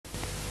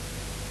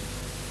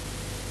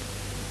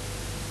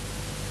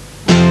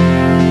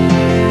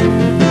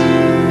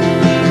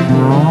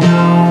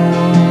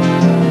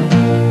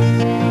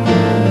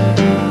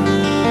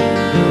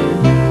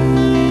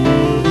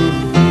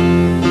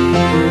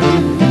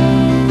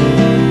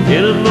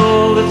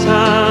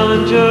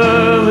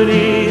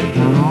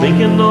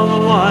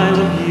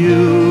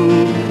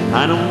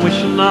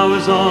I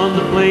was on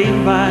the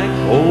plane back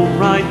home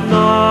right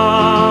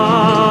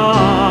now.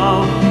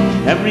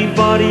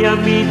 Everybody I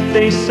meet,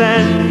 they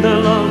send their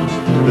love.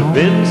 They've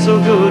been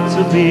so good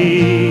to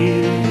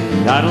me.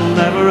 I'll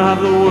never have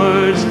the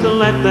words to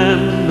let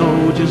them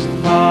know just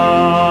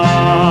how.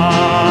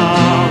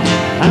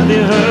 And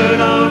they heard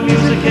our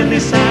music and they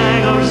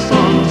sang our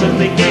songs and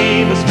they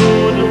gave us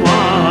food and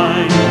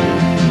wine.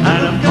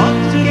 And I've got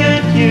to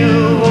get you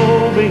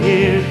over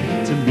here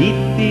to meet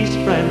these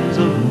friends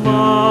of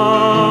mine.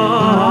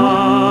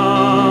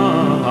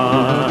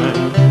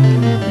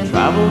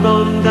 Traveled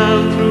on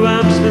down through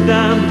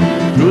Amsterdam,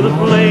 through the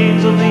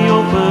plains of the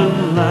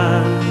open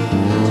land,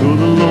 to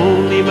the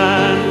lonely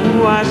man who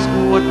asked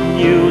what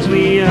news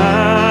we had.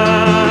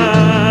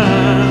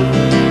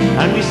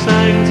 And we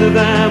sang to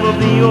them of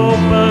the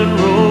open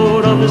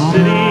road, of the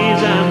cities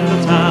and the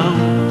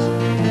towns,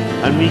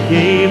 and we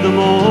gave them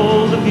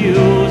all the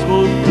views,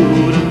 both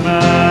good and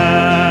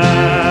bad.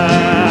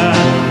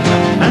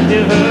 And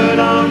they heard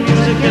our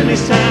music and they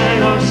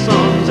sang our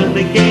songs and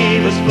they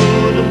gave us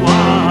food and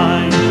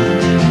wine.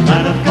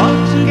 And I've got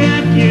to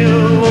get you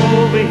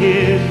over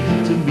here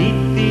to meet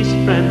these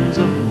friends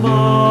of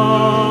mine.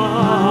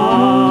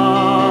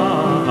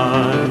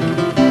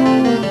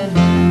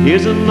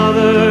 Here's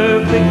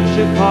another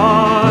picture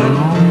card,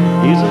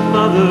 here's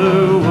another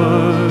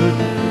word,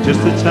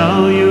 just to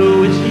tell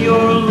you it's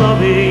your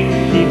loving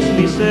keeps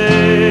me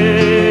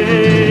safe.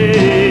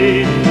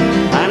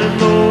 And I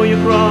know you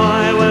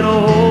cry when I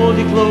hold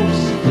you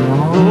close,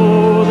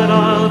 oh that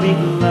I'll be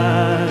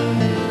glad,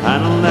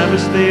 and I'll never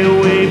stay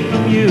away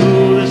from you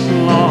this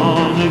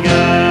long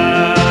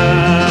again.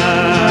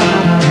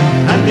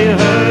 And they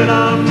heard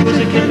our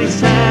music and they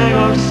sang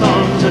our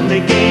songs and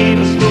they gave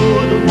us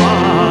food and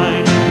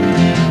wine.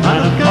 And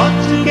I've got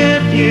to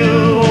get you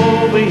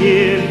over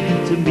here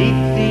to meet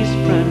these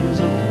friends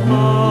of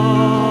mine.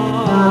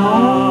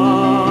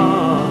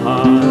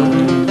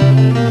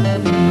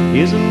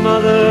 Here's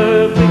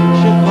another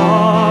picture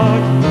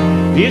card,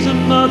 here's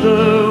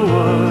another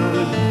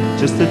word,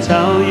 just to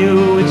tell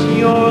you it's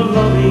your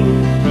loving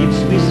keeps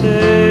me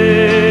safe.